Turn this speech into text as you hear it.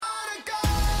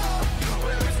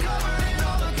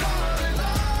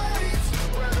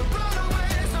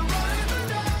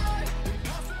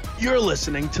You're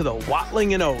listening to the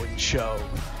Watling and Owen Show.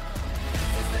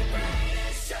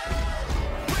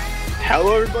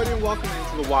 Hello, everybody, and welcome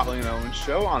into the Watling and Owen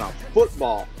Show on a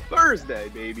Football Thursday,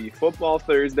 baby. Football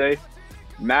Thursday.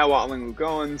 Matt Watling, Luke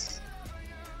Owens.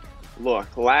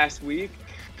 Look, last week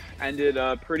ended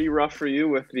pretty rough for you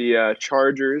with the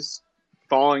Chargers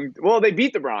falling. Well, they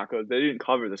beat the Broncos. They didn't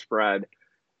cover the spread.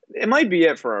 It might be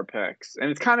it for our picks,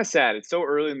 and it's kind of sad. It's so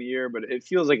early in the year, but it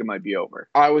feels like it might be over.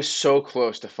 I was so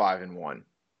close to 5-1.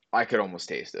 I could almost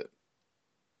taste it,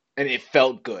 and it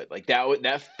felt good. Like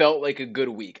that felt like a good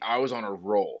week. I was on a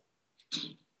roll.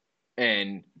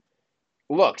 And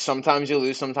look, sometimes you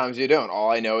lose, sometimes you don't.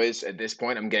 All I know is at this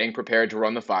point, I'm getting prepared to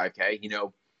run the 5K. You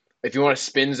know, if you want to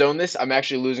spin zone this, I'm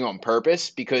actually losing on purpose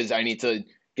because I need to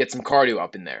get some cardio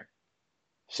up in there.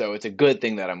 So it's a good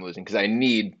thing that I'm losing because I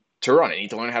need to run. I need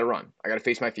to learn how to run. I got to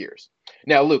face my fears.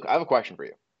 Now, Luke, I have a question for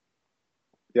you.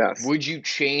 Yes. Would you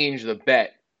change the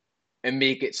bet and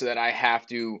make it so that I have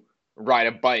to ride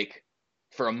a bike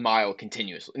for a mile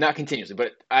continuously? Not continuously,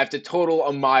 but I have to total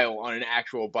a mile on an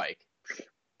actual bike.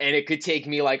 And it could take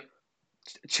me like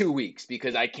 2 weeks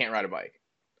because I can't ride a bike.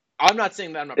 I'm not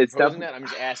saying that I'm not proposing that. I'm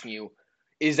just asking you,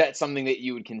 is that something that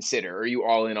you would consider? Or are you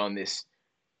all in on this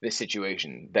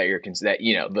situation that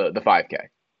the 5K?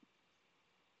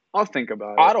 I'll think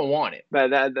about it. I don't want it.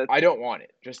 That's, I don't want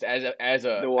it. Just as a why as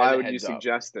a would you heads up.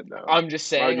 suggest it though? I'm just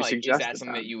saying, like, is that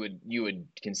something then? that you would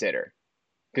consider?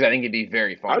 Because I think it'd be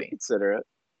very funny.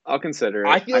 I'll consider it.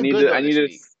 I feel good this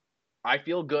week. to. I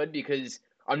feel good because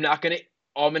I'm not gonna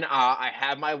I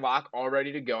have my lock all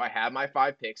ready to go. I have my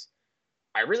 5 picks.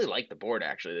 I really like the board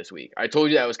actually this week. I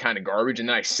told you that was kind of garbage, and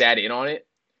then I sat in on it.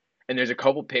 And there's a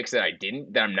couple picks that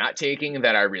I'm not taking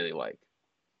that I really like.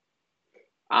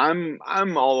 I'm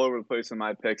all over the place in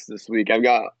my picks this week. I've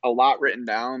got a lot written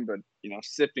down, but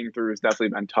sifting through has definitely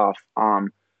been tough.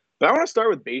 But I want to start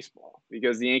with baseball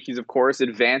because the Yankees, of course,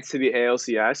 advanced to the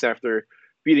ALCS after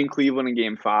beating Cleveland in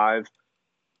Game 5.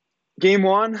 Game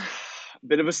 1,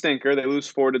 bit of a stinker. They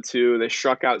lose 4-2. They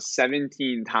struck out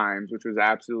 17 times, which was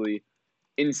absolutely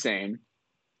insane.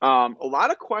 A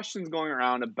lot of questions going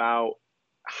around about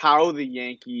how the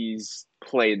Yankees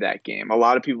played that game. A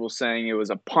lot of people saying it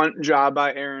was a punt job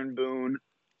by Aaron Boone.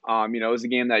 It was a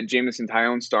game that Jameson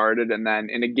Taillon started, and then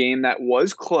in a game that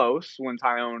was close when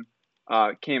Taillon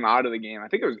came out of the game. I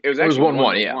think it was actually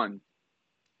 1-1, yeah.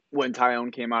 When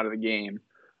Taillon came out of the game.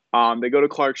 They go to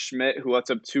Clark Schmidt, who lets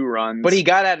up 2 runs. But he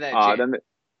got out of that jam,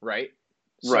 Right.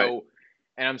 right? So,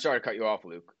 and I'm sorry to cut you off,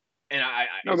 Luke. And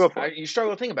go for it. You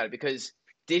struggle to think about it because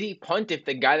did he punt if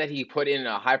the guy that he put in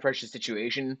a high pressure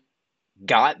situation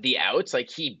got the outs? Like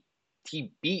he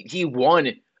won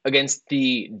against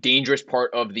the dangerous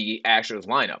part of the Astros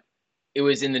lineup. It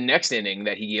was in the next inning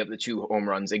that he gave up the 2 home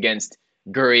runs against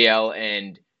Gurriel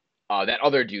and that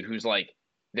other dude who's like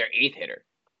their 8th hitter.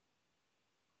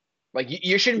 Like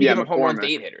you shouldn't be giving up home runs to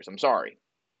 8 hitters. I'm sorry.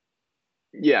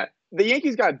 Yeah, the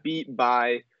Yankees got beat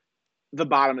by the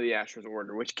bottom of the Astros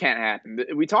order, which can't happen.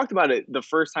 We talked about it the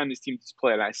first time these teams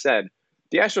played. I said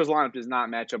the Astros lineup does not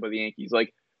match up with the Yankees.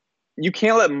 Like, you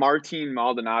can't let Martin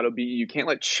Maldonado beat you. You can't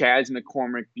let Chas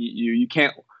McCormick beat you. You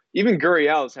can't. Even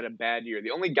Gurriel's had a bad year.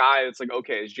 The only guy that's like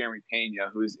okay is Jeremy Pena,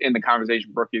 who's in the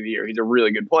conversation for Rookie of the Year. He's a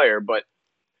really good player, but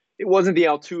it wasn't the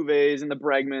Altuves and the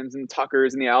Bregmans and the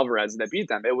Tuckers and the Alvarez that beat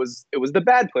them. It was the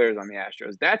bad players on the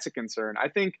Astros. That's a concern. I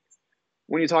think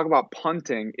when you talk about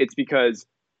punting, it's because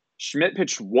Schmidt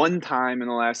pitched 1 time in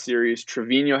the last series.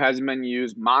 Trevino hasn't been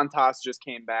used. Montas just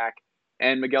came back.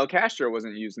 And Miguel Castro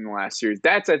wasn't used in the last series.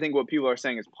 That's, I think, what people are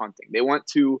saying is punting. They went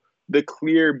to the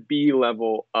clear B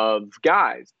level of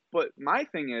guys. But my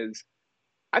thing is,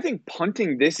 I think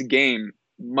punting this game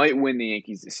might win the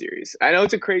Yankees this series. I know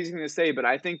it's a crazy thing to say, but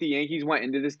I think the Yankees went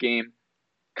into this game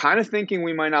kind of thinking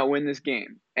we might not win this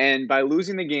game. And by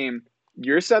losing the game,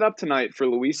 you're set up tonight for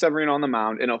Luis Severino on the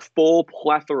mound and a full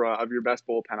plethora of your best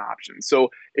bullpen options. So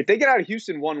if they get out of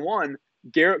Houston 1-1,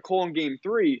 Garrett Cole in Game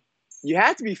 3, you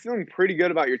have to be feeling pretty good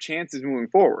about your chances moving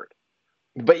forward.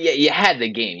 But yeah, you had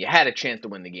the game. You had a chance to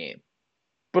win the game.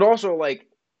 But also, like,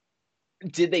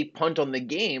 did they punt on the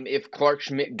game if Clark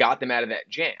Schmidt got them out of that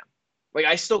jam? Like,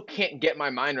 I still can't get my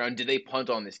mind around, did they punt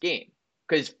on this game?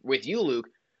 Because with you, Luke,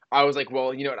 I was like,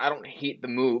 well, you know what? I don't hate the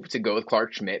move to go with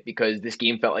Clark Schmidt because this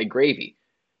game felt like gravy.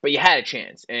 But you had a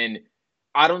chance. And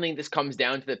I don't think this comes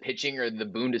down to the pitching or the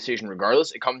Boone decision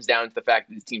regardless. It comes down to the fact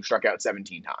that this team struck out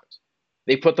 17 times.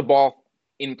 They put the ball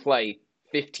in play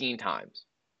 15 times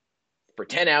for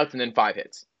 10 outs and then 5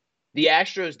 hits. The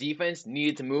Astros defense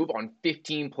needed to move on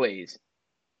 15 plays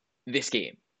this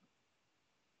game.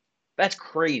 That's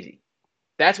crazy.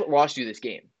 That's what lost you this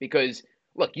game because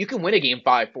look, you can win a game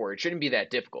 5-4. It shouldn't be that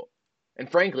difficult. And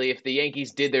frankly, if the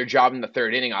Yankees did their job in the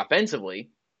third inning offensively,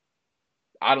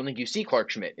 I don't think you see Clark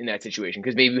Schmidt in that situation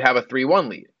because maybe you have a 3-1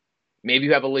 lead. Maybe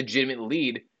you have a legitimate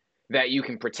lead that you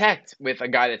can protect with a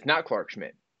guy that's not Clark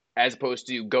Schmidt, as opposed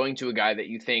to going to a guy that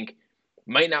you think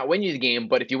might not win you the game,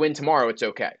 but if you win tomorrow, it's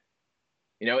okay.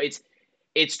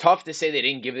 It's tough to say they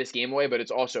didn't give this game away, but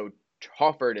it's also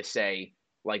tougher to say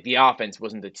like the offense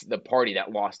wasn't the party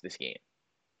that lost this game.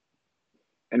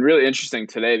 And really interesting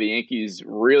today, the Yankees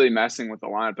really messing with the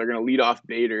lineup. They're going to lead off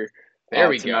Bader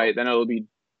tonight. Then it'll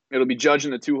be Judge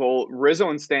in the 2-hole. Rizzo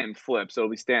and Stanton flip, so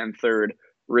it'll be Stanton third,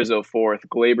 Rizzo fourth,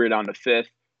 Glaber down to fifth,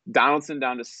 Donaldson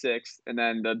down to sixth, and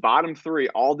then the bottom three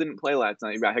all didn't play last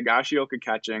night. You got Higashioka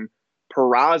catching,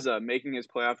 Peraza making his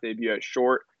playoff debut at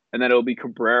short, and then it'll be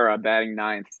Cabrera batting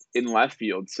ninth in left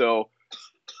field. So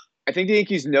I think the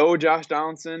Yankees know Josh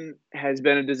Donaldson has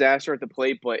been a disaster at the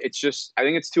plate, but I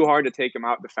think it's too hard to take him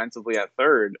out defensively at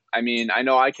third. I mean, I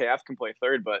know IKF can play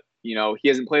third, but he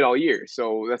hasn't played all year,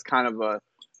 so that's kind of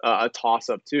a toss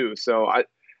up too. So I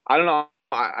don't know.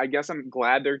 I guess I'm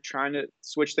glad they're trying to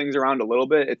switch things around a little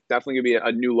bit. It's definitely gonna be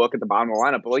a new look at the bottom of the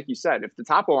lineup. But like you said, if the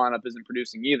top of the lineup isn't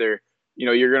producing either,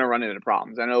 you're gonna run into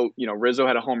problems. I know Rizzo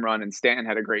had a home run and Stanton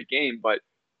had a great game, but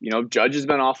Judge has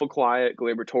been awful quiet.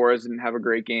 Gleyber Torres didn't have a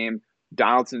great game.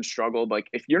 Donaldson struggled. Like,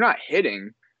 if you're not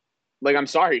hitting, like, I'm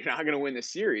sorry, you're not going to win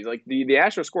this series. Like, the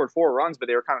Astros scored 4 runs, but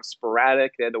they were kind of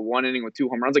sporadic. They had the one inning with 2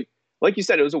 home runs. Like you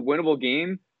said, it was a winnable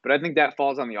game, but I think that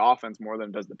falls on the offense more than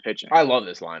it does the pitching. I love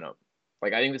this lineup.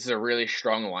 Like, I think this is a really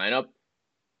strong lineup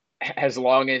as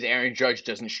long as Aaron Judge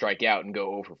doesn't strike out and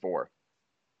go 0-4.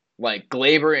 Like,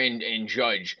 Glaber and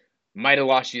Judge might have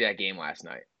lost you that game last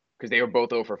night because they were both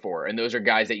 0-4, and those are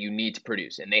guys that you need to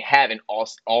produce, and they haven't all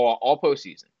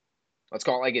postseason. Let's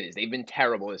call it like it is. They've been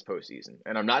terrible this postseason.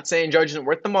 And I'm not saying Judge isn't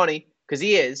worth the money, because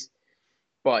he is,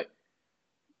 but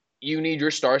you need your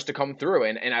stars to come through.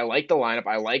 And I like the lineup.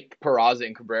 I like Peraza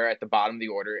and Cabrera at the bottom of the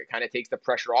order. It kind of takes the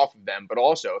pressure off of them. But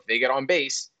also, if they get on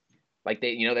base, like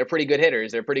they're pretty good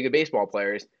hitters. They're pretty good baseball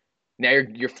players. Now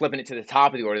you're flipping it to the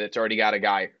top of the order that's already got a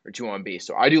guy or two on base.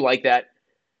 So I do like that.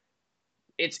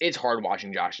 It's hard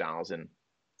watching Josh Donaldson.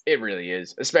 It really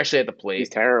is, especially at the plate. He's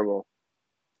terrible.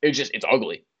 It's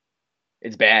ugly.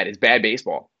 It's bad. It's bad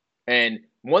baseball. And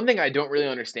one thing I don't really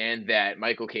understand that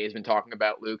Michael Kay has been talking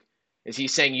about, Luke, is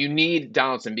he's saying you need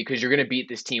Donaldson because you're going to beat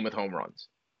this team with home runs.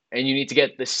 And you need to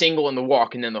get the single and the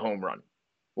walk and then the home run.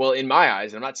 Well, in my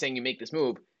eyes, I'm not saying you make this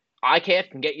move,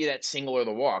 IKF can get you that single or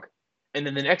the walk, and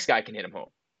then the next guy can hit him home.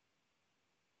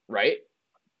 Right?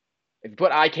 If you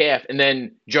put IKF and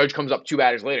then Judge comes up 2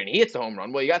 batters later and he hits the home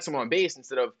run, well, you got someone on base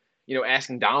instead of,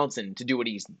 asking Donaldson to do what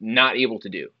he's not able to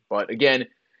do. But again,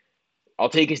 I'll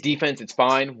take his defense. It's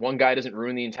fine. One guy doesn't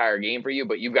ruin the entire game for you,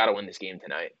 but you've got to win this game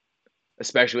tonight,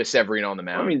 especially with Severino on the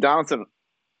mound. I mean, Donaldson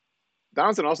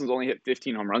Alston's only hit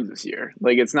 15 home runs this year.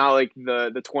 Like, it's not like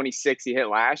the 26 he hit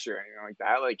last year or anything like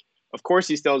that. Like, of course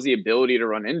he still has the ability to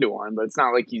run into one, but it's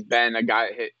not like he's been a guy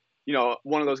that hit,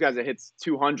 one of those guys that hits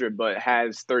 200 but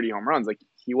has 30 home runs. Like,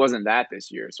 he wasn't that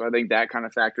this year. So I think that kind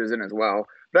of factors in as well.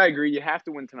 But I agree, you have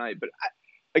to win tonight. But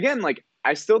again, like,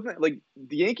 I still think, like,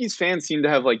 the Yankees fans seem to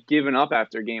have, like, given up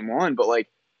after game 1, but, like,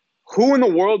 who in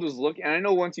the world was looking – and I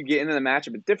know once you get into the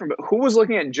matchup, it's different, but who was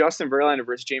looking at Justin Verlander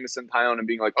versus Jameson Taillon and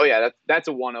being like, oh, yeah, that's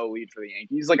a 1-0 lead for the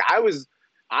Yankees? Like, I was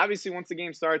 – obviously, once the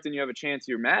game starts and you have a chance,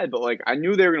 you're mad, but, like, I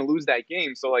knew they were going to lose that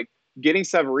game. So, like, getting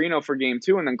Severino for game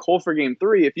 2 and then Cole for game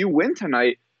 3, if you win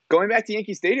tonight, going back to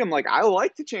Yankee Stadium, like, I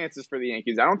like the chances for the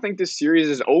Yankees. I don't think this series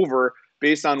is over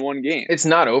based on one game. It's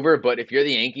not over, but if you're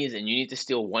the Yankees and you need to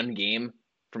steal one game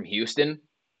from Houston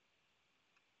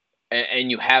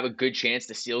and you have a good chance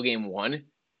to steal game 1,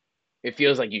 it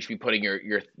feels like you should be putting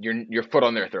your foot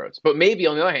on their throats. But maybe,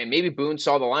 on the other hand, maybe Boone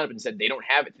saw the lineup and said they don't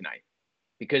have it tonight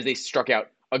because they struck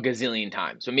out a gazillion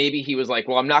times. So maybe he was like,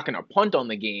 well, I'm not going to punt on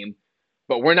the game,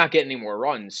 but we're not getting any more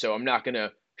runs, so I'm not going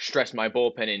to stress my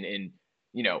bullpen and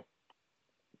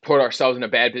put ourselves in a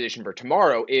bad position for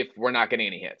tomorrow if we're not getting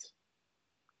any hits.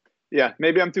 Yeah,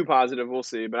 maybe I'm too positive. We'll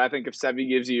see. But I think if Sevy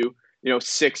gives you,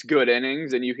 6 good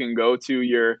innings and you can go to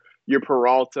your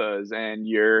Peraltas and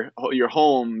your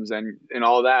Holmes and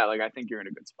all that, like, I think you're in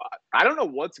a good spot. I don't know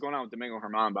what's going on with Domingo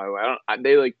Germán, by the way.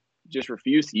 They just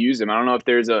refuse to use him. I don't know if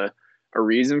there's a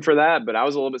reason for that, but I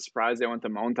was a little bit surprised they went to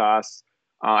Montas.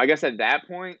 I guess at that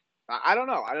point, I don't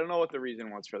know. I don't know what the reason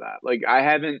was for that. Like,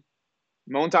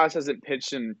 Montas hasn't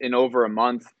pitched in over a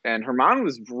month, and Germán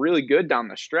was really good down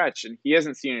the stretch, and he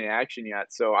hasn't seen any action yet.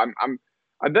 So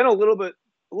I've been a little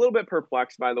bit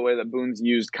perplexed by the way that Boone's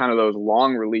used kind of those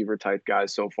long reliever type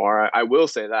guys so far. I will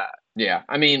say that. Yeah,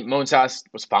 I mean, Montas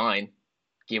was fine.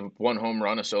 gave up 1 home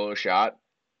run, a solo shot.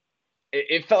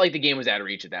 It felt like the game was out of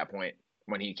reach at that point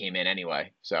when he came in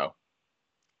anyway. So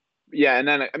Yeah, and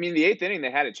then, I mean, the 8th inning,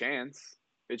 they had a chance.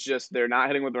 It's just they're not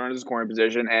hitting with runners in scoring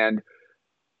position, and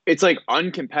it's like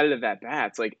uncompetitive at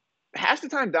bats. Like half the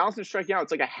time, Donaldson striking out.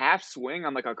 It's like a half swing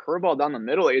on like a curveball down the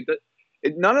middle.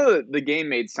 None of the game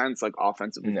made sense like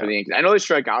offensively for the Yankees. I know they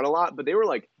strike out a lot, but they were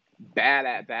like bad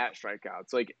at bat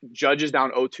strikeouts. Like Judge is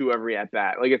down 0-2 every at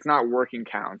bat. Like it's not working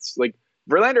counts. Like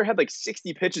Verlander had like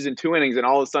 60 pitches in 2 innings, and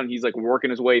all of a sudden he's like working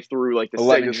his way through like the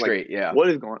 11 six. straight. Like, Yeah. what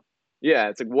is going? Yeah,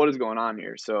 it's like what is going on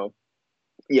here? So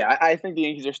yeah, I think the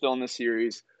Yankees are still in this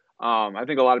series. I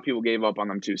think a lot of people gave up on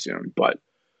them too soon, but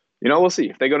we'll see.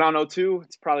 If they go down 0-2,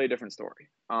 it's probably a different story.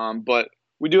 But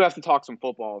we do have to talk some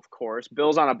football, of course.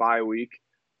 Bills on a bye week.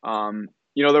 They're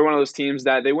one of those teams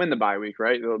that they win the bye week,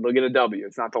 right? They'll get a W.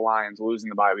 It's not the Lions losing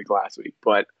the bye week last week.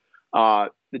 But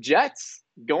the Jets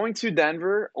going to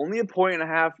Denver, only a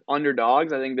 1.5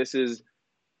 underdogs. I think this is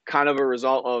kind of a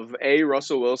result of A,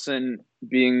 Russell Wilson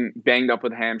being banged up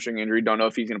with a hamstring injury. Don't know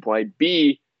if he's going to play.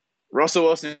 B, Russell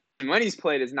Wilson, when he's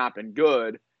played, has not been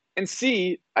good. And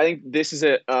C, I think this is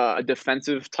a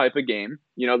defensive type of game.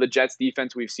 The Jets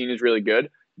defense we've seen is really good.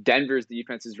 Denver's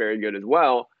defense is very good as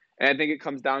well. And I think it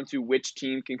comes down to which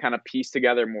team can kind of piece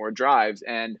together more drives.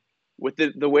 And with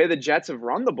the way the Jets have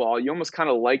run the ball, you almost kind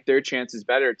of like their chances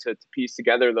better to piece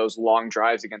together those long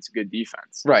drives against a good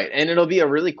defense. Right. And it'll be a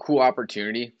really cool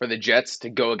opportunity for the Jets to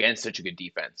go against such a good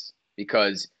defense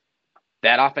because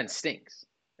that offense stinks.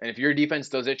 And if your defense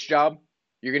does its job,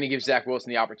 you're going to give Zach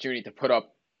Wilson the opportunity to put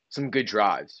up some good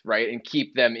drives, right, and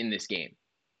keep them in this game.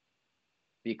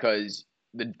 Because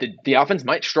the offense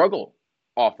might struggle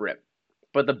off rip.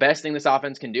 But the best thing this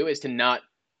offense can do is to not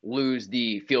lose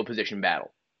the field position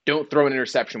battle. Don't throw an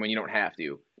interception when you don't have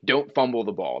to. Don't fumble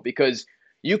the ball because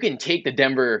you can take the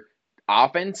Denver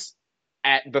offense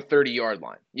at the 30-yard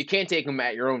line. You can't take them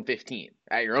at your own 15,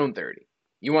 at your own 30.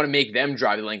 You want to make them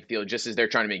drive the length of the field just as they're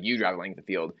trying to make you drive the length of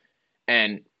the field.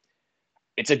 And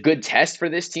it's a good test for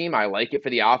this team. I like it for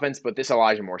the offense, but this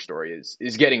Elijah Moore story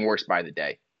is getting worse by the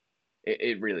day.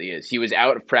 It really is. He was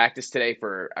out of practice today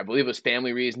for, I believe it was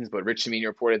family reasons, but Rich Cimini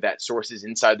reported that sources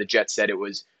inside the Jets said it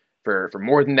was for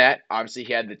more than that. Obviously,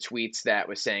 he had the tweets that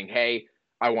was saying, hey,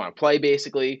 I want to play,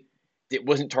 basically. It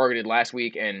wasn't targeted last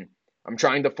week, and I'm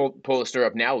trying to pull the story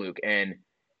up now, Luke, and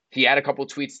he had a couple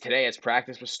tweets today as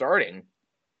practice was starting,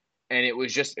 and it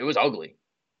was ugly.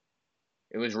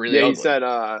 It was really ugly. He said,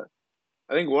 I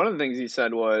think one of the things he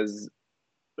said was,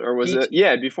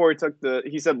 before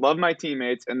he said, love my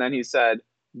teammates, and then he said,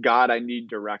 God, I need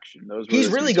direction. He's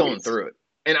really going through it.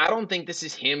 And I don't think this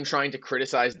is him trying to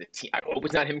criticize the team. I hope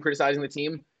it's not him criticizing the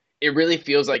team. It really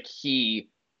feels like he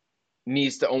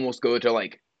needs to almost go to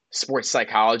like sports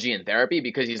psychology and therapy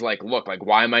because he's like, look, like,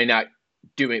 why am I not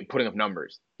putting up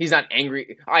numbers? He's not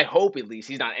angry. I hope at least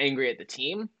he's not angry at the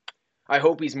team. I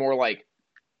hope he's more like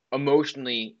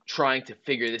emotionally trying to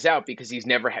figure this out because he's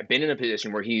never been in a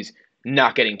position where he's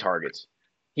not getting targets.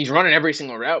 He's running every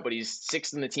single route, but he's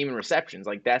 6th in the team in receptions.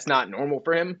 Like, that's not normal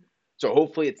for him. So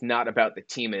hopefully it's not about the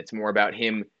team and it's more about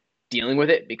him dealing with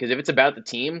it. Because if it's about the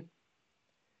team,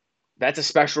 that's a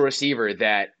special receiver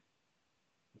that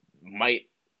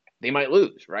they might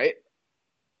lose, right?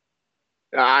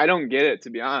 I don't get it, to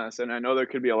be honest. And I know there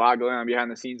could be a lot going on behind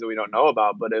the scenes that we don't know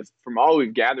about. But if from all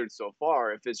we've gathered so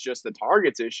far, if it's just the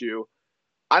targets issue,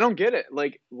 I don't get it.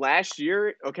 Like last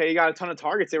year, okay, you got a ton of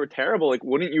targets. They were terrible. Like,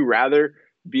 wouldn't you rather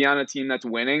be on a team that's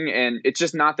winning? And it's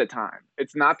just not the time.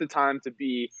 It's not the time to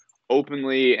be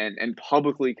openly and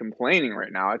publicly complaining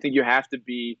right now. I think you have to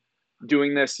be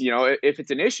doing this. If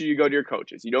it's an issue, you go to your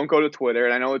coaches. You don't go to Twitter.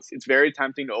 And I know it's very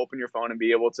tempting to open your phone and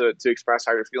be able to express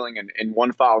how you're feeling in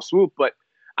one foul swoop. But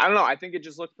I don't know. I think it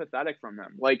just looks pathetic from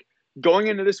them. Like going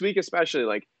into this week, especially,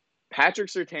 like, Patrick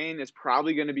Surtain is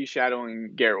probably going to be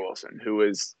shadowing Garrett Wilson, who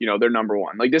is, their number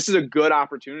one. Like, this is a good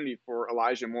opportunity for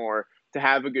Elijah Moore to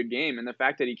have a good game. And the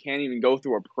fact that he can't even go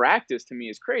through a practice to me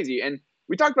is crazy. And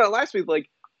we talked about it last week. Like,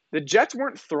 the Jets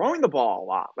weren't throwing the ball a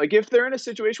lot. Like, if they're in a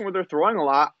situation where they're throwing a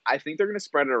lot, I think they're going to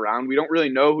spread it around. We don't really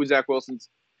know who Zach Wilson's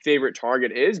favorite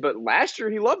target is, but last year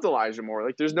he loved Elijah Moore.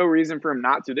 Like, there's no reason for him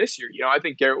not to this year. I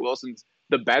think Garrett Wilson's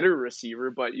the better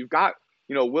receiver, but you've got,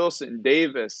 Wilson,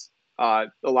 Davis,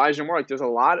 Elijah Moore. Like, there's a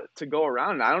lot to go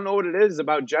around. I don't know what it is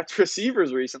about Jets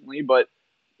receivers recently, but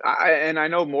I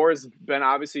know Moore has been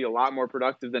obviously a lot more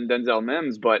productive than Denzel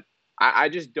Mims, but I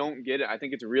just don't get it. I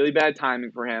think it's really bad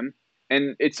timing for him,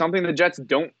 and it's something the Jets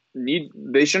don't need.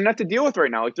 They shouldn't have to deal with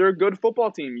right now. Like, they're a good football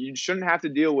team. You shouldn't have to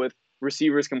deal with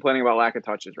receivers complaining about lack of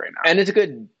touches right now. And it's a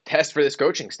good test for this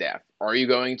coaching staff. Are you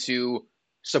going to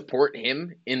support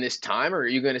him in this time, or are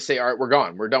you going to say, all right, we're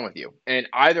gone, we're done with you? And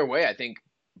either way, I think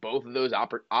both of those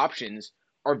options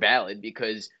are valid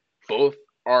because both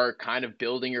are kind of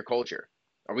building your culture.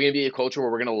 Are we going to be a culture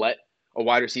where we're going to let a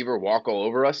wide receiver walk all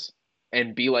over us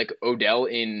and be like Odell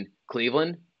in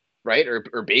Cleveland, right?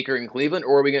 Or Baker in Cleveland,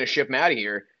 or are we going to ship him out of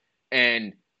here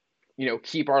and,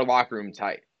 keep our locker room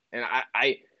tight? And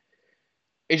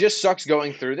it just sucks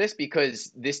going through this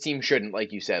because this team shouldn't,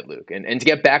 like you said, Luke. And to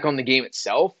get back on the game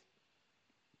itself,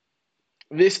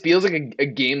 this feels like a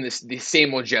game the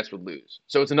same old Jets would lose.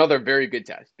 So it's another very good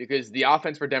test because the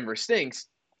offense for Denver stinks,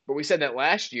 but we said that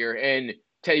last year, and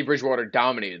Teddy Bridgewater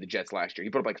dominated the Jets last year.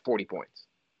 He put up like 40 points.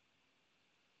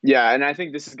 Yeah, and I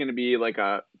think this is going to be like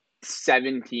a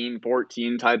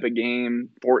 17-14 type of game,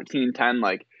 14-10.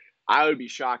 Like, I would be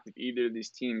shocked if either of these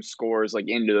teams scores like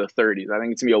into the 30s. I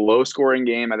think it's going to be a low-scoring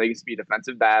game. I think it's going to be a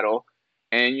defensive battle.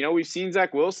 And, we've seen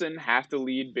Zach Wilson have to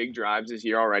lead big drives this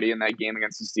year already in that game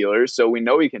against the Steelers, so we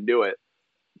know he can do it.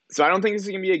 So I don't think this is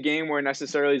going to be a game where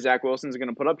necessarily Zach Wilson's going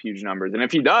to put up huge numbers. And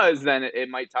if he does, then it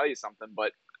might tell you something.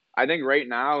 But I think right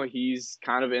now he's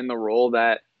kind of in the role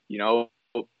that,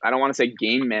 I don't want to say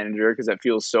game manager because that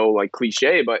feels so like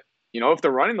cliche, but if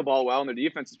they're running the ball well and their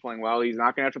defense is playing well, he's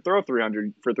not going to have to throw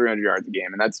 300 yards a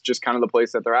game. And that's just kind of the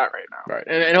place that they're at right now. Right.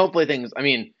 And hopefully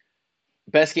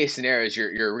best case scenario is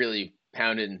you're really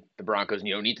pounding the Broncos and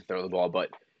you don't need to throw the ball, but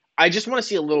I just want to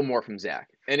see a little more from Zach.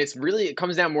 And it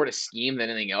comes down more to scheme than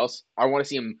anything else. I want to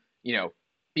see him,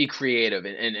 be creative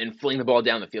and fling the ball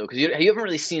down the field because you haven't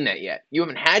really seen that yet. You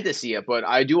haven't had to see it, but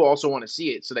I do also want to see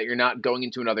it so that you're not going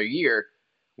into another year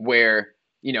where,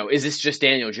 is this just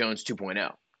Daniel Jones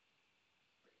 2.0?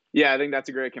 Yeah, I think that's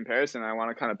a great comparison. I want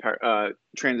to kind of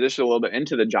transition a little bit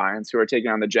into the Giants who are taking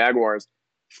on the Jaguars.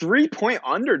 3-point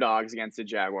underdogs against the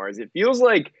Jaguars. It feels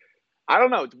like, I don't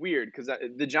know, it's weird because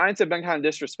the Giants have been kind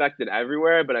of disrespected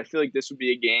everywhere, but I feel like this would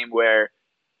be a game where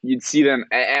you'd see them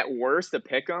at worst to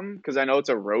pick them because I know it's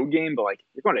a road game, but like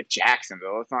you're going to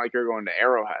Jacksonville. It's not like you're going to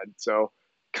Arrowhead. So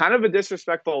kind of a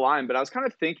disrespectful line, but I was kind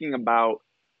of thinking about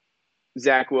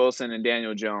Zach Wilson and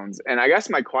Daniel Jones. And I guess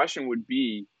my question would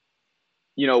be,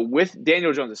 with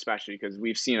Daniel Jones especially, because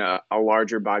we've seen a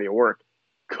larger body of work,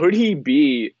 could he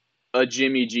be a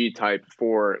Jimmy G type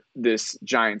for this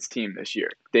Giants team this year?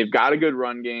 They've got a good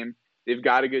run game. They've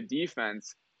got a good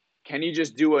defense. Can he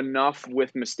just do enough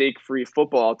with mistake-free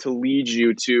football to lead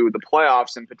you to the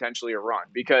playoffs and potentially a run?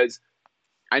 Because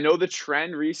I know the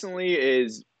trend recently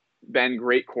is been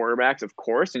great quarterbacks, of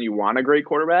course, and you want a great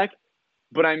quarterback.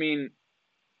 But,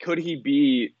 could he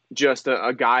be just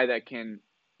a guy that can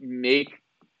make,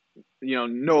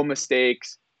 no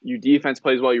mistakes, your defense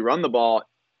plays well, you run the ball?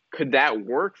 Could that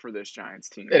work for this Giants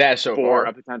team? It has so far. For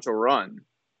a potential run.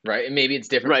 Right, and maybe it's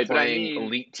different playing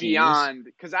elite teams. Beyond,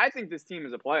 because I think this team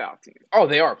is a playoff team. Oh,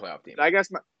 they are a playoff team. I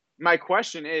guess my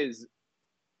question is,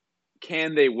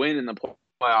 can they win in the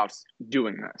playoffs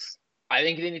doing this? I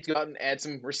think they need to go out and add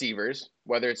some receivers,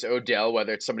 whether it's Odell,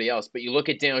 whether it's somebody else. But you look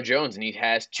at Daniel Jones, and he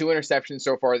has 2 interceptions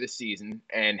so far this season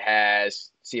and has,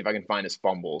 see if I can find his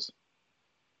fumbles.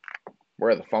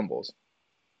 Where are the fumbles?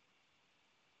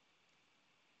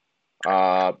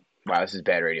 Wow, this is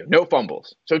bad radio. No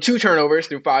fumbles. So 2 turnovers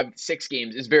through 6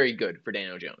 games is very good for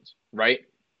Daniel Jones, right?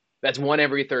 That's 1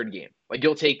 every 3rd game. Like,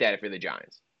 you'll take that if you're the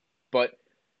Giants. But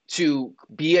to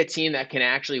be a team that can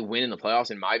actually win in the playoffs,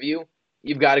 in my view,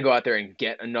 you've got to go out there and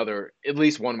get at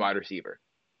least one wide receiver.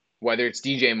 Whether it's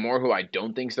DJ Moore, who I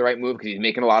don't think is the right move because he's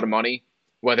making a lot of money,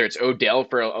 whether it's Odell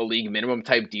for a league minimum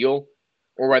type deal,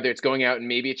 or whether it's going out and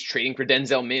maybe it's trading for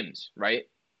Denzel Mims, right?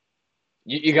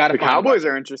 You got to. The Cowboys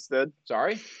are interested.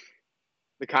 Sorry?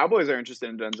 The Cowboys are interested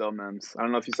in Denzel Mims. I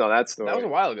don't know if you saw that story. That was a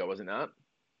while ago, was it not?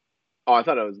 Oh, I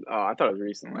thought it was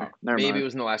recently. Maybe it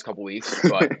was in the last couple weeks.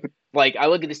 But I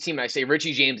look at this team and I say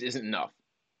Richie James isn't enough,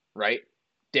 right?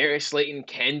 Darius Slayton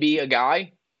can be a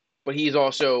guy, but he's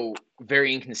also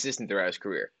very inconsistent throughout his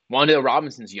career. Wan'Dale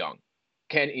Robinson's young.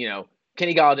 Kenny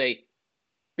Galladay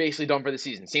basically done for the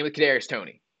season. Same with Kadarius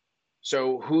Toney.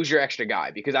 So who's your extra guy?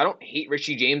 Because I don't hate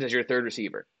Richie James as your 3rd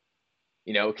receiver.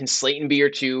 Can Slayton be your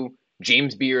 2?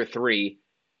 James be your 3,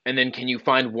 and then can you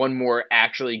find one more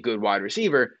actually good wide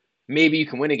receiver? Maybe you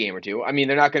can win a game or 2.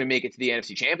 They're not going to make it to the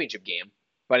NFC Championship game,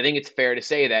 but I think it's fair to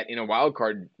say that in a wild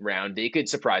card round, they could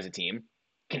surprise a team.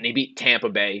 Can they beat Tampa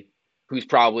Bay, who's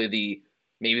probably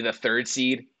maybe the 3rd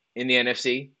seed in the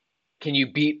NFC? Can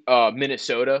you beat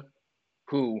Minnesota,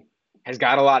 who has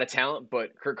got a lot of talent,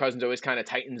 but Kirk Cousins always kind of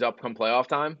tightens up come playoff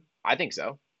time? I think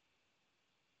so.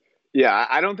 Yeah,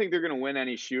 I don't think they're going to win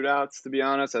any shootouts, to be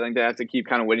honest. I think they have to keep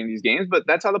kind of winning these games, but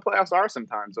that's how the playoffs are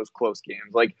sometimes, those close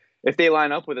games. Like, if they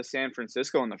line up with a San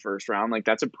Francisco in the first round, like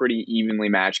that's a pretty evenly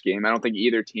matched game. I don't think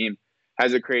either team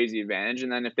has a crazy advantage.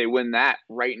 And then if they win that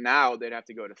right now, they'd have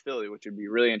to go to Philly, which would be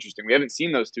really interesting. We haven't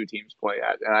seen those two teams play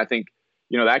yet. And I think,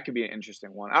 that could be an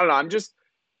interesting one. I don't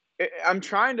know. I'm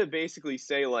trying to basically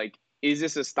say, like, is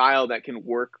this a style that can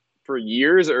work for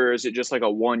years, or is it just like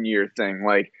a 1 year thing?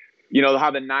 Like,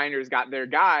 how the Niners got their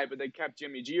guy, but they kept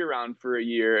Jimmy G around for a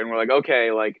year, and we're like,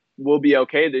 okay, like we'll be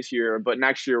okay this year, but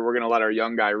next year we're gonna let our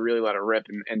young guy really let it rip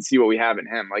and see what we have in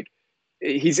him. Like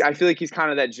I feel like he's kind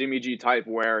of that Jimmy G type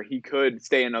where he could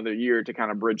stay another year to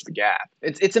kind of bridge the gap.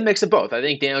 It's a mix of both. I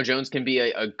think Daniel Jones can be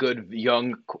a good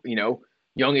young,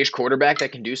 youngish quarterback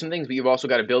that can do some things, but you've also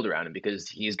got to build around him because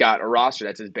he's got a roster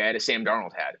that's as bad as Sam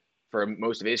Darnold had for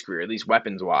most of his career, at least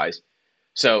weapons wise.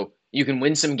 So you can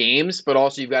win some games, but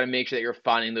also you've got to make sure that you're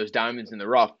finding those diamonds in the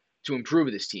rough to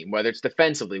improve this team, whether it's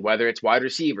defensively, whether it's wide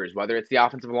receivers, whether it's the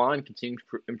offensive line, continue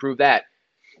to improve that.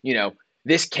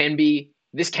 This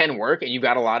can work, and you've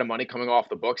got a lot of money coming off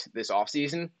the books this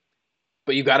offseason,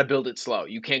 but you got to build it slow.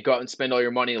 You can't go out and spend all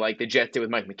your money like the Jets did with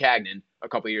Mike McCagnon a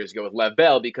couple of years ago with Lev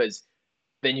Bell, because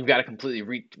then you've got to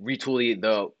completely retool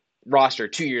the roster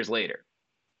 2 years later.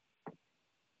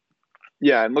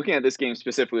 Yeah, and looking at this game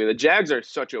specifically, the Jags are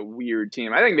such a weird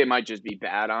team. I think they might just be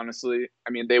bad, honestly.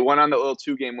 I mean, they went on the little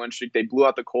 2-game win streak. They blew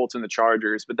out the Colts and the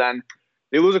Chargers, but then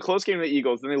they lose a close game to the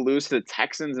Eagles. Then they lose to the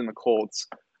Texans and the Colts.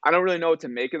 I don't really know what to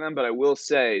make of them, but I will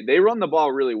say they run the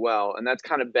ball really well, and that's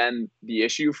kind of been the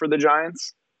issue for the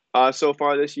Giants so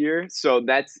far this year. So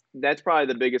that's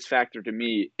probably the biggest factor to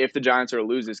me. If the Giants are to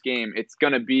lose this game, it's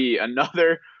going to be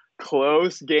another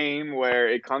close game where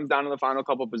it comes down to the final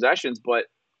couple of possessions, but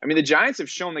I mean, the Giants have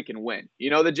shown they can win.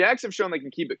 The Jags have shown they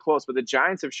can keep it close, but the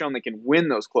Giants have shown they can win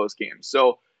those close games.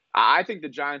 So I think the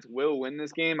Giants will win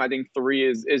this game. I think 3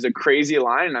 is a crazy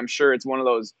line, and I'm sure it's one of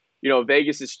those,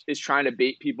 Vegas is trying to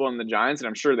bait people in the Giants, and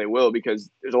I'm sure they will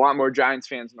because there's a lot more Giants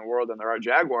fans in the world than there are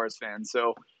Jaguars fans.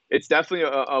 So it's definitely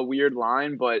a weird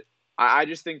line, but I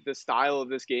just think the style of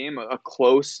this game, a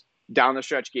close down the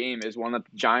stretch game, is one that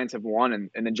the Giants have won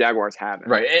and the Jaguars haven't.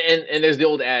 Right, and there's the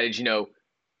old adage,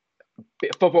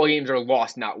 football games are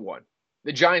lost, not won.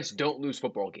 The Giants don't lose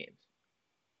football games.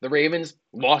 The Ravens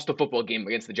lost a football game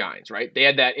against the Giants, right? They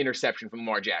had that interception from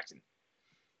Lamar Jackson.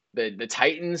 The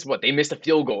Titans, they missed a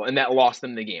field goal, and that lost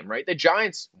them the game, right? The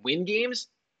Giants win games,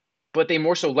 but they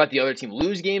more so let the other team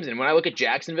lose games. And when I look at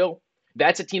Jacksonville,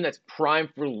 that's a team that's primed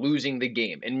for losing the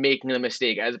game and making a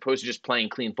mistake as opposed to just playing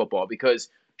clean football because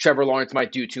Trevor Lawrence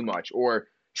might do too much, or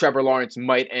Trevor Lawrence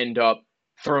might end up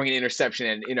throwing an interception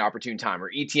at an inopportune time,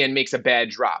 or ETN makes a bad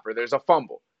drop, or there's a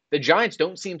fumble. The Giants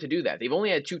don't seem to do that. They've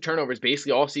only had 2 turnovers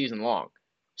basically all season long.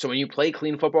 So when you play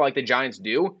clean football like the Giants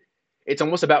do, it's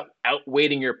almost about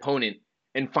outweighting your opponent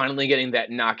and finally getting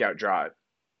that knockout drive.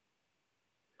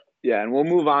 Yeah, and we'll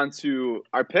move on to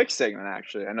our pick segment,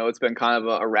 actually. I know it's been kind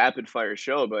of a rapid-fire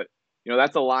show, but,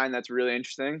 that's a line that's really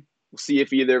interesting. We'll see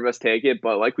if either of us take it,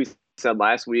 but like we said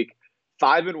last week,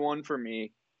 5-1 for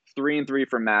me, 3-3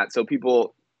 for Matt. So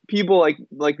people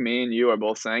like me and you are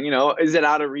both saying, is it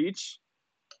out of reach?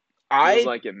 Feels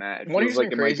like it, Matt. It feels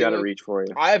like it might be out of reach for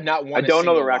you. I have not won. I don't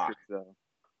know the record though.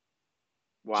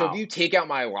 Wow. So if you take out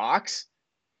my locks,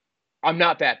 I'm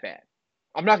not that bad.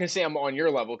 I'm not going to say I'm on your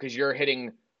level because you're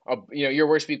hitting your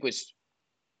worst week was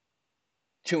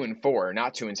 2-4,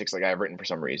 not 2-6 like I have written for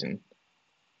some reason.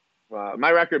 Wow,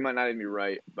 my record might not even be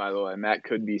right. By the way, Matt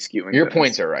could be skewing. Your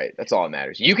points are right. That's all that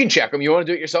matters. You can check them. You want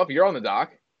to do it yourself? You're on the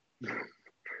dock.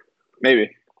 Maybe.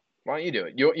 Why don't you do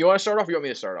it? You want to start off? Or you want me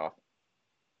to start off?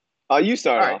 You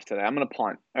start off today. I'm going to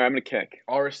punt. Or I'm going to kick.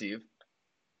 I'll receive.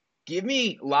 Give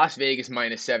me Las Vegas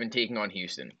 -7 taking on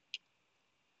Houston.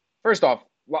 First off,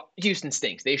 Houston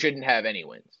stinks. They shouldn't have any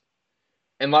wins.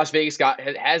 And Las Vegas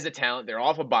has the talent. They're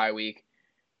off a bye week.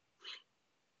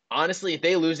 Honestly, if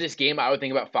they lose this game, I would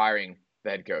think about firing the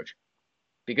head coach.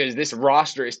 Because this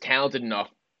roster is talented enough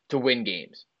to win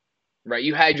games. Right?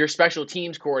 You had your special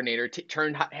teams coordinator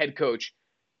turned head coach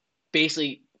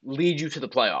basically lead you to the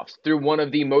playoffs through one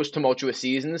of the most tumultuous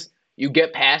seasons. You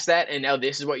get past that, and now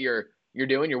this is what you're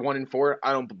doing. You're 1-4.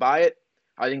 I don't buy it.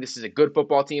 I think this is a good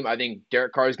football team. I think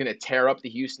Derek Carr is going to tear up the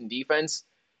Houston defense.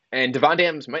 And Devontae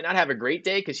Adams might not have a great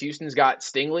day because Houston's got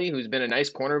Stingley, who's been a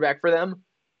nice cornerback for them.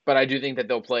 But I do think that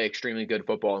they'll play extremely good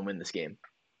football and win this game.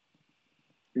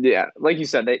 Yeah, like you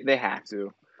said, they have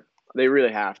to. They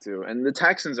really have to. And the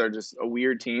Texans are just a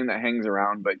weird team that hangs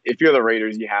around. But if you're the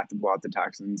Raiders, you have to blow out the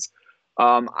Texans.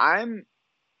 I'm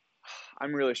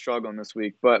really struggling this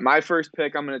week. But my first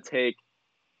pick I'm going to take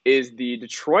is the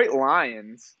Detroit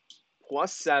Lions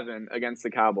 +7 against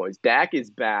the Cowboys. Dak is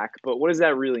back, but what does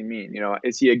that really mean?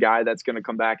 Is he a guy that's going to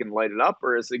come back and light it up,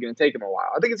 or is it going to take him a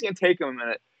while? I think it's going to take him a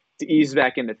minute to ease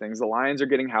back into things. The Lions are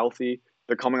getting healthy.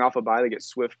 They're coming off a bye. They get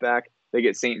Swift back. They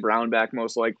get St. Brown back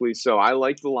most likely. So I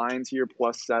like the Lions here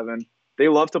 +7. They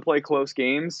love to play close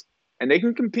games, and they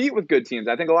can compete with good teams.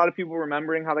 I think a lot of people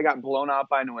remembering how they got blown out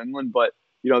by New England, but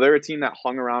they're a team that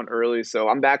hung around early. So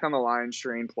I'm back on the Lions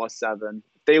train +7.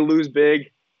 If they lose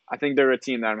big, I think they're a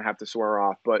team that I'm going to have to swear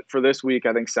off. But for this week,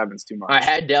 I think 7's too much. I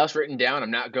had Dallas written down.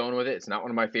 I'm not going with it. It's not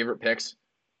one of my favorite picks.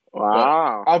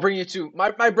 Wow. I'll bring you to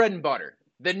my bread and butter,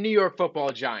 the New York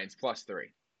Football Giants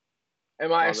 +3.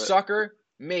 Am I a sucker?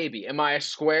 Maybe. Am I a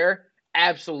square?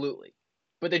 Absolutely.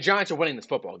 But the Giants are winning this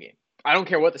football game. I don't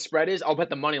care what the spread is. I'll bet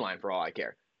the money line for all I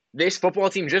care. This football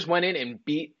team just went in and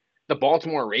beat the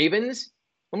Baltimore Ravens.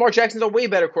 Lamar Jackson's a way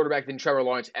better quarterback than Trevor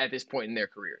Lawrence at this point in their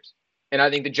careers. And I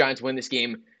think the Giants win this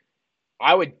game.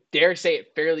 I would dare say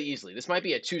it fairly easily. This might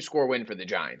be a 2-score win for the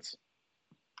Giants.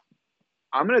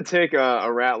 I'm going to take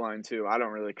a rat line, too. I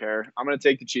don't really care. I'm going to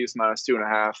take the Chiefs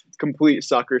 -2.5. Complete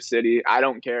sucker city. I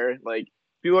don't care. Like,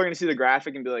 people are going to see the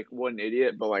graphic and be like, what an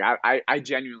idiot. But, like, I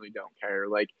genuinely don't care.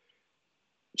 Like,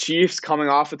 Chiefs coming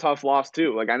off a tough loss,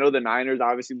 too. Like, I know the Niners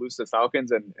obviously lose to the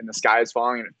Falcons and the sky is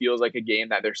falling and it feels like a game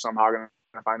that they're somehow going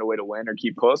to find a way to win or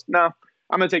keep close. No,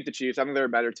 I'm going to take the Chiefs. I think they're a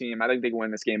better team. I think they can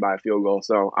win this game by a field goal.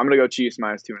 So I'm going to go Chiefs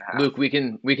 -2.5. Luke, we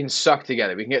can suck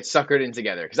together. We can get suckered in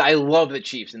together because I love the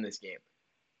Chiefs in this game.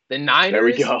 The Niners, there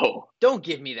we go. Don't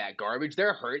give me that garbage.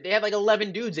 They're hurt. They had like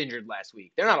 11 dudes injured last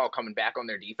week. They're not all coming back on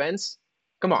their defense.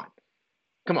 Come on.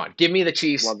 Give me the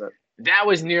Chiefs. Love it. That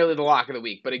was nearly the lock of the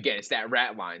week. But again, it's that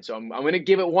rat line. So I'm going to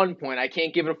give it 1 point. I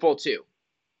can't give it a full 2.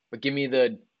 But give me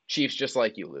the Chiefs just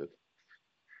like you, Luke.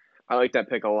 I like that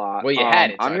pick a lot. Well, you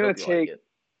had it. So I'm going to take it.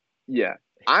 Yeah.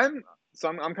 I'm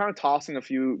kind of tossing a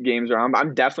few games around.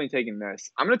 I'm definitely taking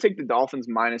this. I'm going to take the Dolphins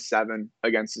 -7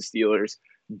 against the Steelers.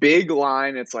 Big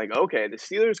line. It's like, okay, the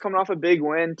Steelers coming off a big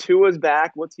win. Tua's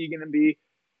back. What's he going to be?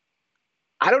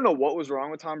 I don't know what was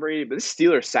wrong with Tom Brady, but the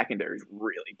Steelers secondary is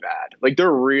really bad. Like,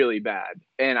 they're really bad.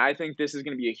 And I think this is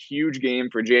going to be a huge game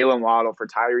for Jalen Waddle, for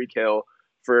Tyreek Hill,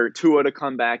 for Tua to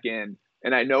come back in.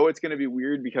 And I know it's going to be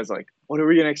weird because, like, what are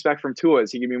we going to expect from Tua?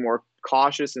 Is he going to be more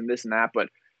cautious and this and that? But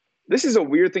this is a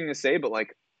weird thing to say, but,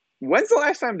 like, when's the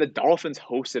last time the Dolphins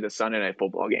hosted a Sunday Night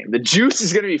Football game? The juice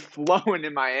is going to be flowing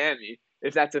in Miami,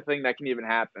 if that's a thing that can even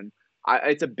happen.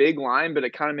 It's a big line, but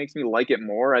it kind of makes me like it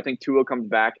more. I think Tua comes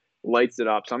back, lights it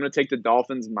up. So I'm going to take the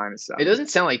Dolphins -7. It doesn't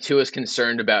sound like Tua's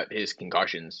concerned about his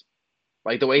concussions.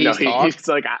 Like, the way he's talking. He's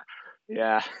like,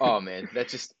 yeah. Oh, man.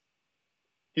 That's just.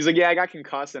 He's like, yeah, I got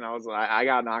concussed, and I was like, I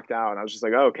got knocked out. And I was just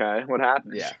like, okay, what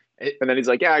happened? Yeah. And then he's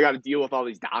like, yeah, I got to deal with all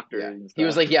these doctors. Yeah. And stuff. He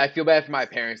was like, yeah, I feel bad for my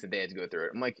parents that they had to go through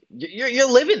it. I'm like, you're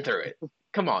living through it.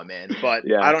 Come on, man. But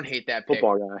yeah, I don't hate that pick.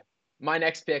 Football guy. My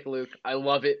next pick, Luke, I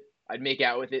love it. I'd make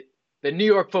out with it. The New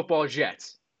York Football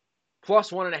Jets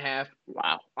 +1.5.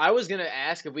 Wow. I was gonna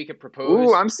ask if we could propose.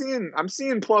 Ooh, I'm seeing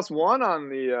 +1 on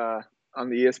the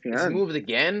ESPN. Is it moved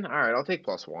again? All right, I'll take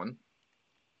 +1.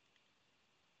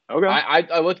 Okay.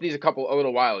 I looked at these a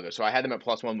little while ago, so I had them at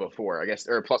 +1 before, I guess,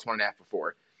 or +1.5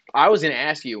 before. I was gonna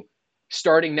ask you,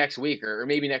 starting next week or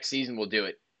maybe next season, we'll do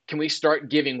it. Can we start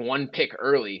giving one pick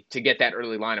early to get that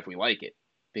early line if we like it?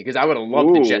 Because I would have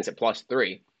loved the Jets at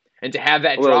 +3, and to have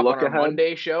that drop on our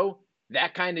Monday show,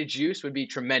 that kind of juice would be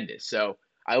tremendous. So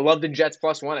I love the Jets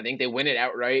 +1. I think they win it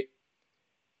outright.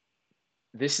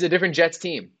 This is a different Jets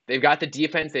team. They've got the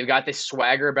defense. They've got this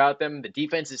swagger about them. The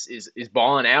defense is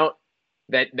balling out.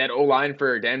 That O-line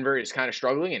for Denver is kind of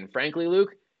struggling. And frankly,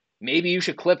 Luke, maybe you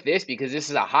should clip this because this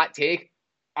is a hot take.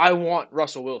 I want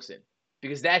Russell Wilson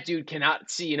because that dude cannot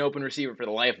see an open receiver for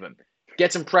the life of him.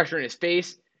 Get some pressure in his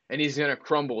face, and he's going to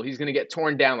crumble. He's going to get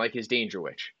torn down like his Danger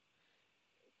Witch.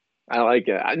 I like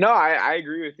it. No, I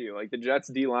agree with you. Like, the Jets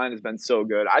D-line has been so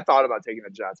good. I thought about taking the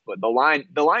Jets, but the line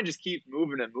just keeps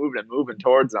moving and moving and moving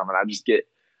towards them, and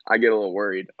I get a little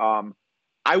worried.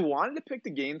 I wanted to pick the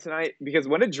game tonight because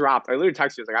when it dropped, I literally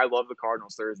texted you, I was like, I love the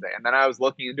Cardinals Thursday. And then I was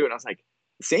looking into it, and I was like,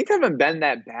 the Saints haven't been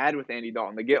that bad with Andy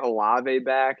Dalton. They get Olave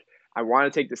back. I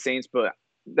want to take the Saints, but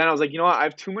then I was like, you know what? I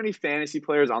have too many fantasy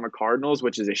players on the Cardinals,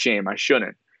 which is a shame. I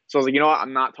shouldn't. So I was like, you know what?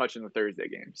 I'm not touching the Thursday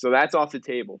game. So that's off the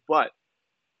table. But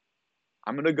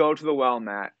I'm going to go to the well,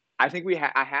 Matt. I think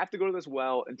I have to go to this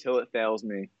well until it fails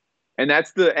me. And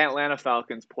that's the Atlanta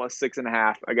Falcons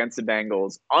 +6.5 against the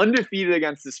Bengals. Undefeated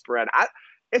against the spread.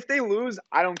 If they lose,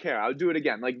 I don't care. I'll do it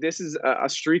again. Like, this is a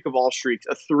streak of all streaks.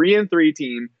 A 3-3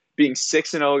 team being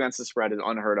 6-0 against the spread is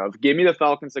unheard of. Give me the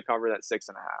Falcons to cover that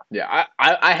 6.5. Yeah,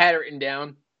 I had it written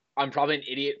down. I'm probably an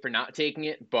idiot for not taking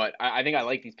it, but I think I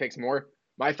like these picks more.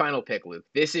 My final pick, Luke.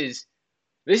 This is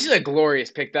a glorious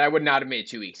pick that I would not have made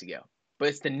 2 weeks ago. But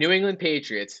it's the New England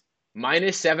Patriots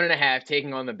 -7.5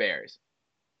 taking on the Bears.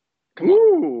 Come on.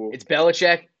 Ooh. It's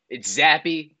Belichick. It's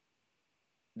Zappy.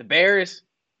 The Bears.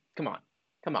 Come on.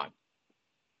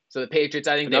 So the Patriots,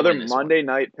 I think Another they win this Monday one.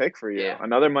 night pick for you. Yeah.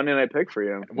 Another Monday night pick for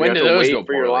you. When you do have to those wait go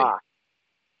for your poorly? lock?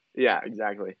 Yeah,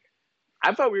 exactly.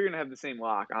 I thought we were gonna have the same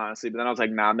lock, honestly, but then I was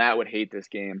like, nah, Matt would hate this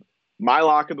game. My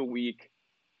lock of the week.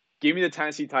 Give me the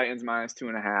Tennessee Titans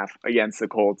 -2.5 against the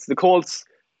Colts. The Colts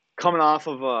coming off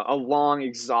of a long,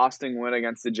 exhausting win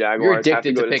against the You're Jaguars have to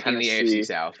addicted go to to picking the Tennessee. AFC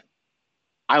South.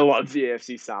 I love the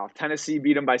AFC South. Tennessee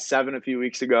beat them by 7 a few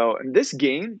weeks ago. And this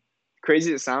game,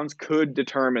 crazy as it sounds, could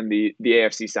determine the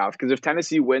AFC South. Because if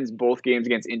Tennessee wins both games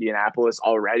against Indianapolis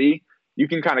already, you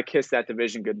can kind of kiss that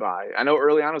division goodbye. I know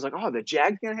early on I was like, oh, the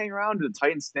Jags going to hang around? Do the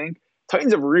Titans stink?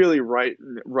 Titans have really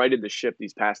righted the ship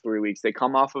these past 3 weeks. They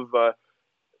come off of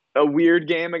a weird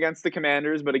game against the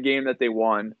Commanders, but a game that they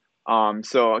won.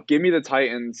 So give me the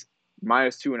Titans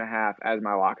 -2.5 as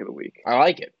my lock of the week. I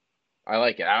like it.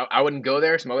 I wouldn't go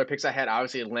there. Some other picks I had,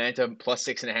 obviously Atlanta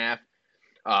 +6.5.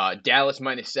 Dallas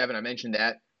 -7. I mentioned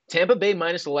that. Tampa Bay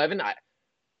 -11.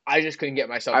 I just couldn't get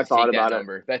myself I to thought take that about it.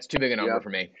 number. That's too big a number Yep. for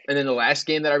me. And then the last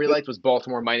game that I really liked was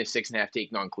Baltimore -6.5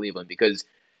 taking on Cleveland, because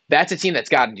that's a team that's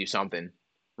got to do something,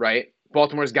 right?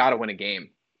 Baltimore's got to win a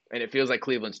game, and it feels like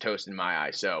Cleveland's toast in my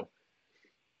eyes. So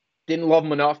didn't love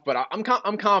them enough, but I'm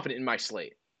confident in my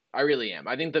slate. I really am.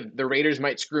 I think the Raiders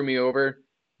might screw me over,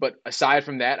 but aside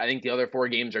from that, I think the other 4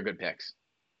 games are good picks.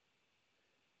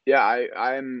 Yeah,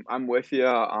 I'm with you.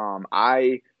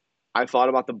 I thought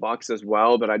about the Bucks as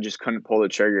well, but I just couldn't pull the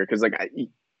trigger because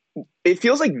it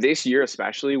feels like this year,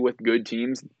 especially with good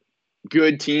teams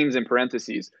in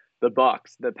parentheses, the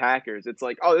Bucks, the Packers. It's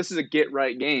like, oh, this is a get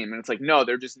right game, and it's like, no,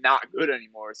 they're just not good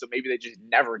anymore. So maybe they just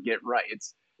never get right.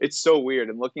 It's so weird.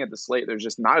 And looking at the slate, there's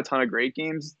just not a ton of great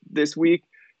games this week,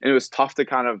 and it was tough to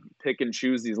kind of pick and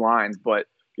choose these lines. But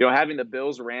having the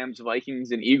Bills, Rams,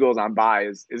 Vikings, and Eagles on bye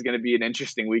is going to be an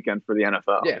interesting weekend for the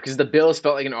NFL. Yeah, because the Bills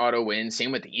felt like an auto win.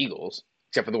 Same with the Eagles,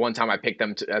 except for the one time I picked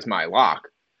them as my lock.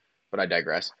 But I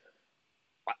digress.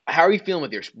 How are you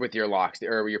feeling with your locks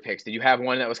or your picks? Did you have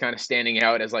one that was kind of standing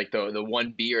out as like the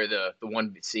 1B or the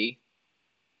 1C?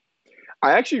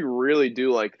 I actually really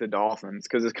do like the Dolphins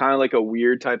because it's kind of like a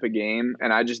weird type of game,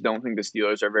 and I just don't think the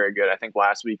Steelers are very good. I think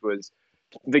last week was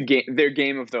their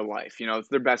game of their life. It's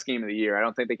their best game of the year. I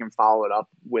don't think they can follow it up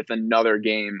with another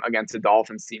game against the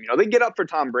Dolphins team. They get up for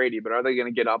Tom Brady, but are they going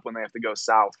to get up when they have to go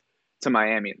south to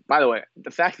Miami? By the way,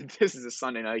 the fact that this is a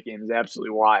Sunday night game is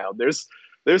absolutely wild.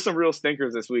 There's some real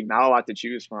stinkers this week. Not a lot to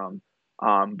choose from.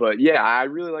 But yeah, I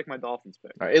really like my Dolphins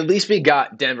pick. All right, at least we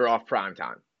got Denver off prime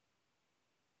time.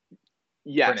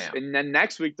 Yes, and then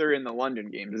next week they're in the London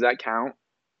game. Does that count?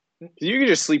 You can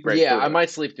just sleep right through I it.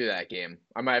 might sleep through that game.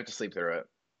 I might have to sleep through it.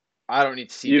 I don't need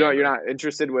to see. You're not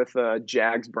interested with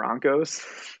Jags Broncos?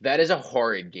 That is a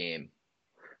horrid game,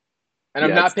 and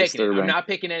I'm not picking it. I'm not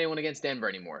picking anyone against Denver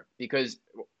anymore because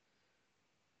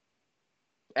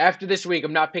after this week,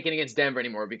 I'm not picking against Denver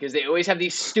anymore because they always have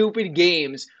these stupid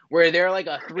games where they're like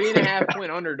a 3.5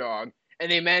 point underdog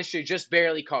and they manage to just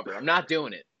barely cover. I'm not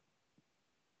doing it.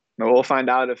 We'll find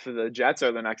out if the Jets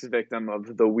are the next victim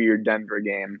of the weird Denver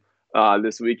game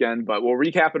this weekend. But we'll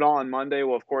recap it all on Monday.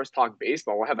 We'll, of course, talk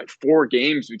baseball. We'll have like 4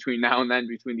 games between now and then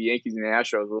between the Yankees and the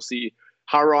Astros. We'll see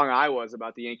how wrong I was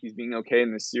about the Yankees being okay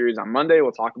in this series on Monday.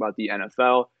 We'll talk about the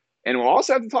NFL. And we'll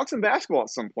also have to talk some basketball at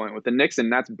some point with the Knicks and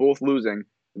Nets both losing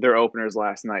their openers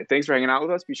last night. Thanks for hanging out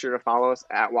with us. Be sure to follow us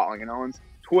at Watling and Owens,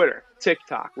 Twitter,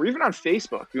 TikTok. We're even on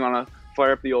Facebook if you want to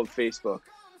fire up the old Facebook.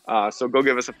 So go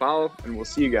give us a follow, and we'll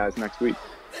see you guys next week.